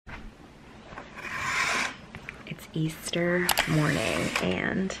Easter morning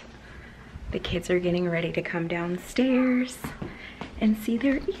and the kids are getting ready to come downstairs and see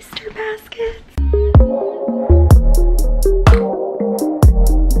their Easter baskets.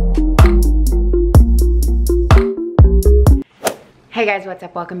 Hey guys, what's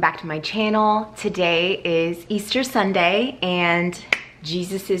up? Welcome back to my channel. Today is Easter Sunday and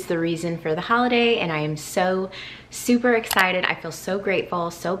Jesus is the reason for the holiday, and I am so super excited. I feel so grateful,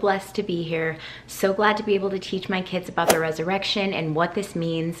 so blessed to be here, so glad to be able to teach my kids about the resurrection and what this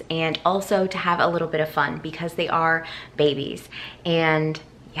means, and also to have a little bit of fun because they are babies. And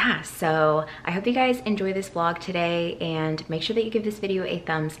yeah, so I hope you guys enjoy this vlog today, and make sure that you give this video a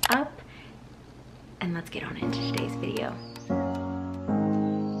thumbs up, and let's get on into today's video.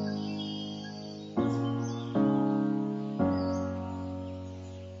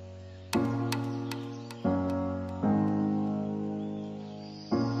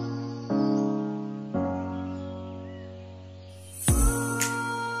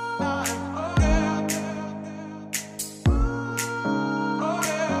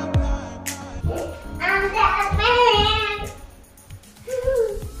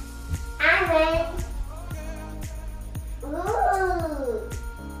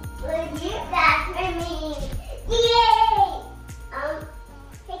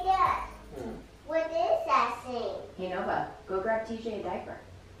 Go grab TJ a diaper.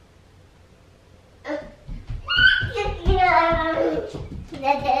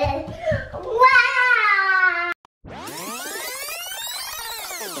 Wow!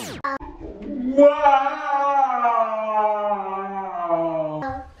 Wow!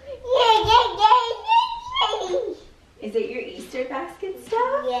 Is it your Easter basket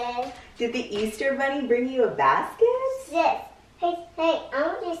stuff? Yes. Did the Easter bunny bring you a basket? Yes. Hey, I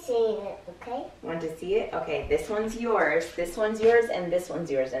want to see it, okay? Want to see it? Okay, this one's yours, and this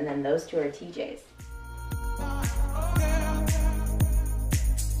one's yours, and then those two are TJ's.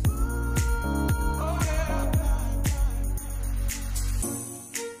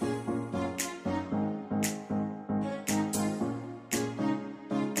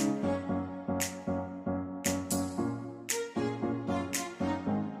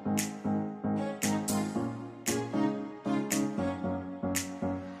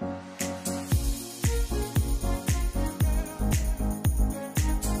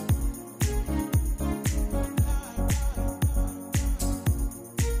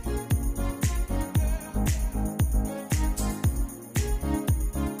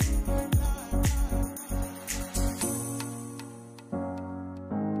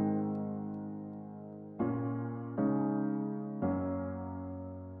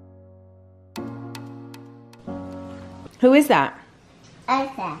 Who is that?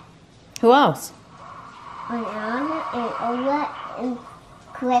 Elsa. Who else? Anna and Ola and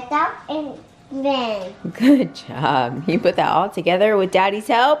Greta and Ben. Good job. You put that all together with Daddy's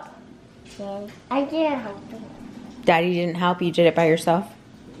help? Yes. I didn't help him. Daddy didn't help you, did it by yourself?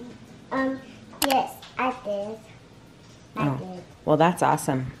 Yes, I did. I did. Well, that's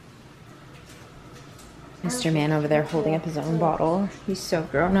awesome. Mr. Man over there holding up his own bottle. He's so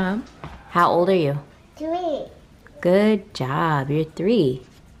grown up. How old are you? 3. Good job. You're 3.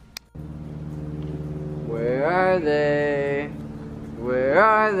 Where are they? Where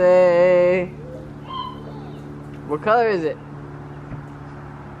are they? What color is it?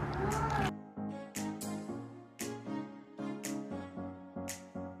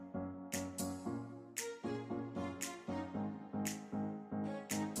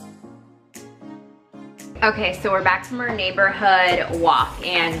 Okay, so we're back from our neighborhood walk,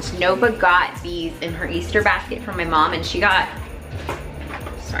 and Nova got these in her Easter basket from my mom, and she got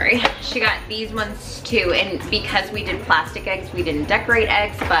these ones too. And because we did plastic eggs, we didn't decorate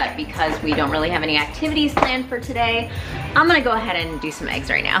eggs, but because we don't really have any activities planned for today, I'm gonna go ahead and do some eggs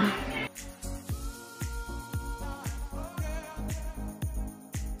right now.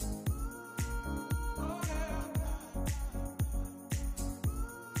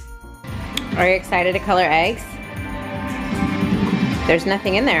 Are you excited to color eggs? There's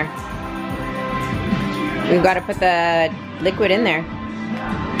nothing in there. We've got to put the liquid in there.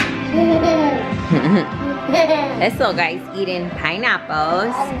 This little guy's eating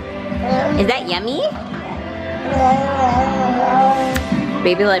pineapples. Is that yummy?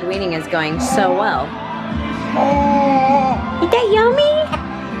 Baby led weaning is going so well. Is that yummy?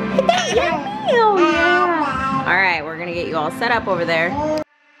 Is that yummy? Oh yeah. All right, we're gonna get you all set up over there.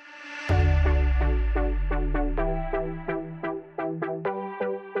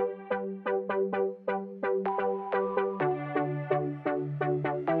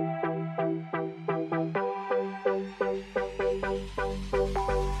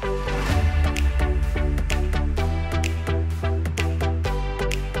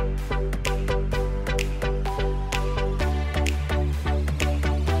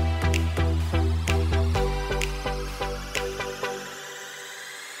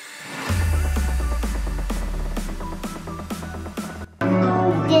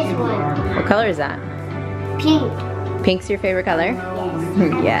 color is that? Pink. Pink's your favorite color?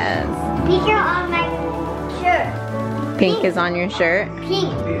 Yes. Pink are on my shirt. Pink is on your shirt?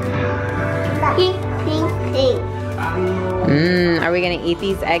 Pink. Pink, pink, pink. Are we gonna eat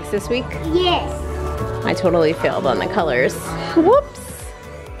these eggs this week? Yes. I totally failed on the colors. Whoops.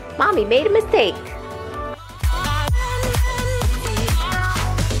 Mommy made a mistake.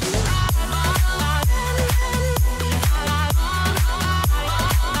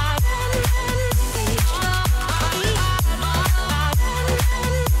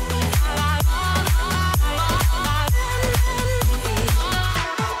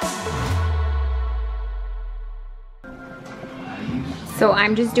 So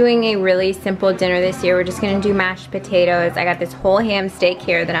I'm just doing a really simple dinner this year. We're just gonna do mashed potatoes. I got this whole ham steak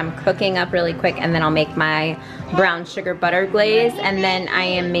here that I'm cooking up really quick, and then I'll make my brown sugar butter glaze, and then I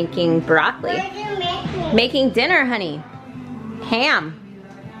am making broccoli. What are you making? Making dinner, honey. Ham.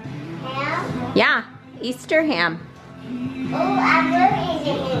 Ham? Yeah, Easter ham. Oh, I'm really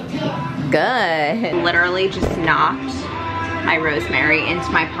eating it. Good. Literally just knocked my rosemary into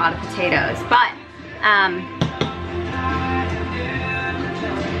my pot of potatoes, but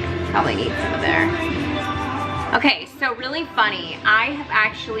probably need some of there. Okay, so really funny. I have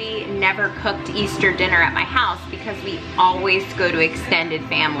actually never cooked Easter dinner at my house because we always go to extended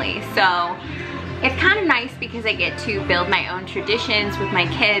family. So it's kind of nice because I get to build my own traditions with my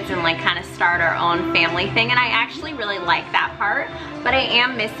kids and like kind of start our own family thing, and I actually really like that part. But I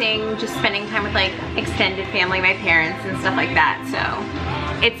am missing just spending time with like extended family, my parents and stuff like that.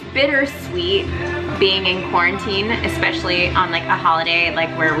 So it's bittersweet being in quarantine, especially on like a holiday like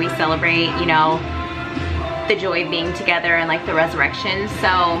where we celebrate, you know, the joy of being together and like the resurrection.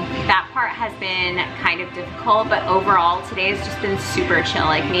 So that part has been kind of difficult, but overall today has just been super chill.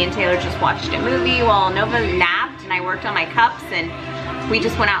 Like me and Taylor just watched a movie while Nova napped and I worked on my cups, and we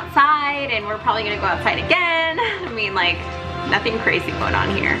just went outside, and we're probably gonna go outside again. I mean, like nothing crazy going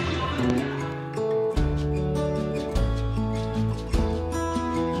on here.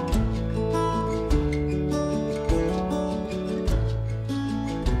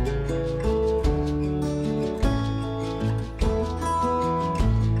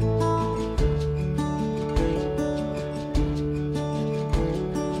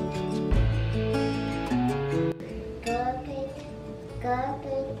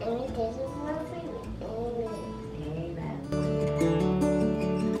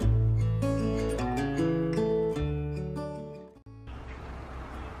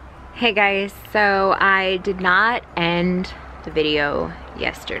 Hey guys, so I did not end the video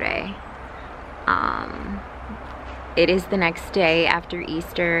yesterday. It is the next day after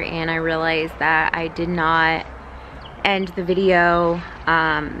Easter, and I realized that I did not end the video,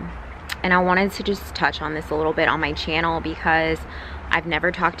 and I wanted to just touch on this a little bit on my channel because I've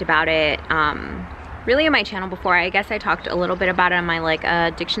never talked about it really on my channel before. I guess I talked a little bit about it on my like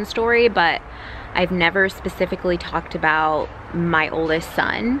addiction story, but I've never specifically talked about my oldest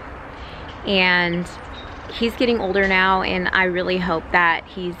son. And he's getting older now, and I really hope that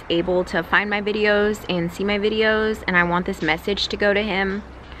he's able to find my videos and see my videos, and I want this message to go to him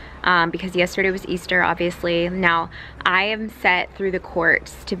because yesterday was Easter, obviously. Now I am set through the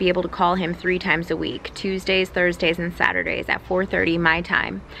courts to be able to call him 3 times a week, Tuesdays, Thursdays, and Saturdays at 4:30 my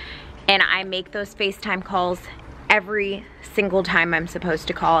time, and I make those FaceTime calls every single time I'm supposed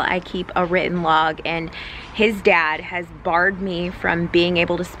to call. I keep a written log, and his dad has barred me from being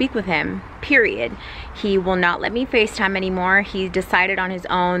able to speak with him, period. He will not let me FaceTime anymore. He decided on his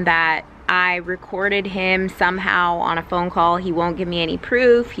own that I recorded him somehow on a phone call. He won't give me any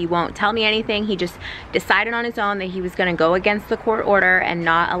proof. He won't tell me anything. He just decided on his own that he was gonna go against the court order and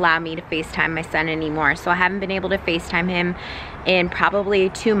not allow me to FaceTime my son anymore. So I haven't been able to FaceTime him in probably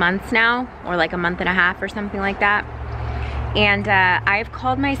 2 months now, or like a month and a half or something like that. And I've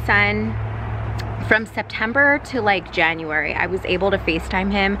called my son from September to like January. I was able to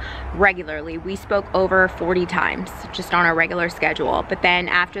FaceTime him regularly. We spoke over 40 times just on a regular schedule. But then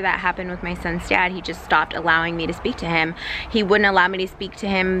after that happened with my son's dad, he just stopped allowing me to speak to him. He wouldn't allow me to speak to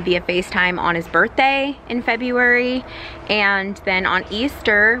him via FaceTime on his birthday in February. And then on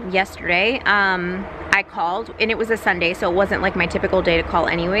Easter yesterday, I called, and it was a Sunday, so it wasn't like my typical day to call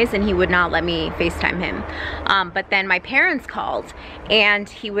anyways, and he would not let me FaceTime him. But then my parents called, and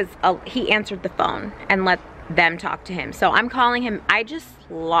he answered the phone and let them talk to him. So I'm calling him. I just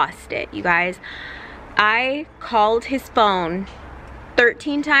lost it, you guys. I called his phone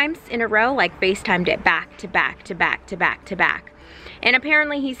 13 times in a row, like FaceTimed it back to back to back to back to back. And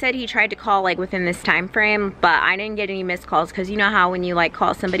apparently he said he tried to call like within this time frame, but I didn't get any missed calls, because you know how when you like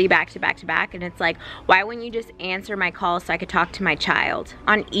call somebody back to back to back and it's like, why wouldn't you just answer my call so I could talk to my child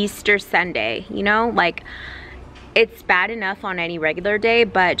on Easter Sunday, you know? Like, it's bad enough on any regular day,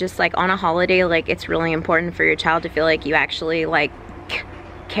 but just like on a holiday, like it's really important for your child to feel like you actually like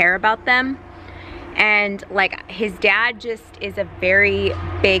care about them. And like his dad just is a very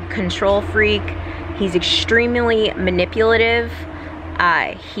big control freak. He's extremely manipulative.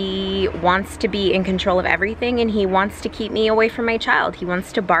 He wants to be in control of everything, and he wants to keep me away from my child. He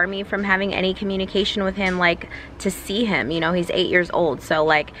wants to bar me from having any communication with him, like to see him. You know, he's 8 years old, so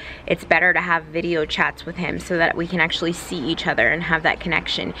like it's better to have video chats with him so that we can actually see each other and have that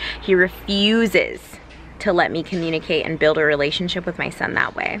connection. He refuses to let me communicate and build a relationship with my son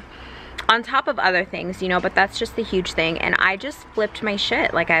that way. On top of other things, you know, but that's just the huge thing. And I just flipped my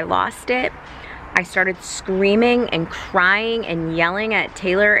shit. Like, I lost it. I started screaming and crying and yelling at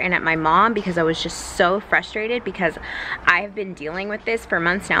Taylor and at my mom because I was just so frustrated, because I have been dealing with this for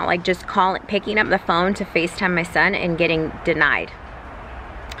months now. Like, just picking up the phone to FaceTime my son and getting denied.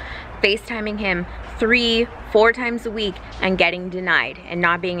 FaceTiming him 3-4 times a week and getting denied, and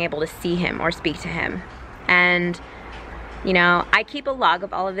not being able to see him or speak to him. And you know, I keep a log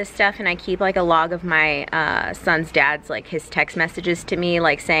of all of this stuff, and I keep like a log of my son's dad's, like his text messages to me,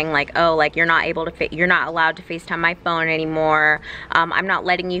 like saying like, oh, like you're not allowed to FaceTime my phone anymore. I'm not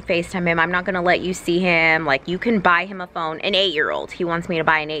letting you FaceTime him. I'm not gonna let you see him. Like, you can buy him a phone. An 8-year-old. He wants me to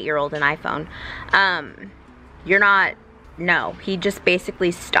buy an 8-year-old an iPhone. No, he just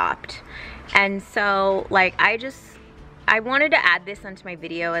basically stopped. And so like, I wanted to add this onto my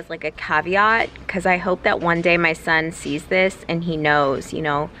video as like a caveat, because I hope that one day my son sees this and he knows, you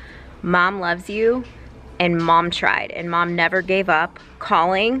know, mom loves you, and mom tried, and mom never gave up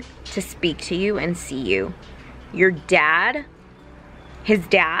calling to speak to you and see you. Your dad, his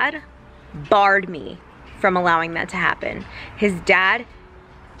dad, barred me from allowing that to happen. His dad,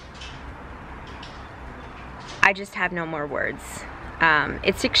 I just have no more words.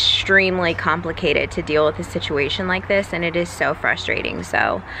 It's extremely complicated to deal with a situation like this, and it is so frustrating.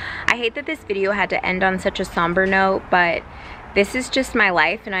 So I hate that this video had to end on such a somber note, but this is just my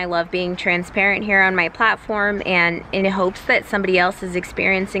life, and I love being transparent here on my platform, and in hopes that somebody else is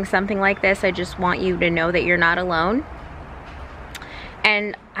experiencing something like this, I just want you to know that you're not alone.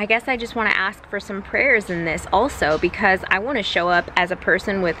 And I guess I just want to ask for some prayers in this also, because I want to show up as a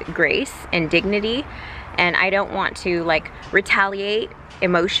person with grace and dignity, and I don't want to like retaliate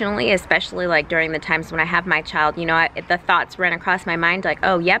emotionally, especially like during the times when I have my child. You know, the thoughts ran across my mind like,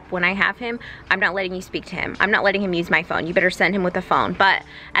 oh yep, when I have him, I'm not letting you speak to him. I'm not letting him use my phone. You better send him with a phone. But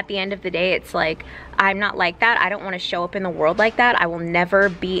at the end of the day, it's like, I'm not like that. I don't want to show up in the world like that. I will never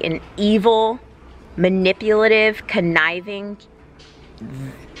be an evil, manipulative, conniving,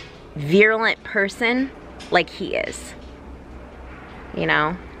 virulent person like he is. You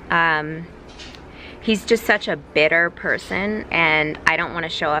know, he's just such a bitter person, and I don't want to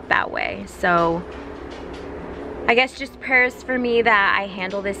show up that way. So I guess just prayers for me that I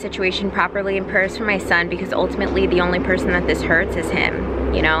handle this situation properly, and prayers for my son, because ultimately the only person that this hurts is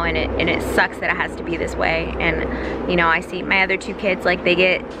him, you know, and it sucks that it has to be this way. And you know, I see my other 2 kids, like they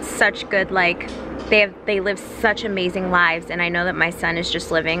get such good, like they live such amazing lives, and I know that my son is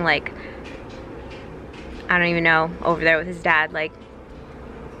just living like, I don't even know, over there with his dad, like,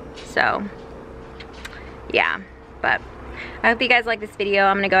 so yeah. But I hope you guys like this video.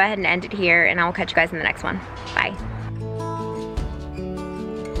 I'm gonna go ahead and end it here, and I will catch you guys in the next one. Bye.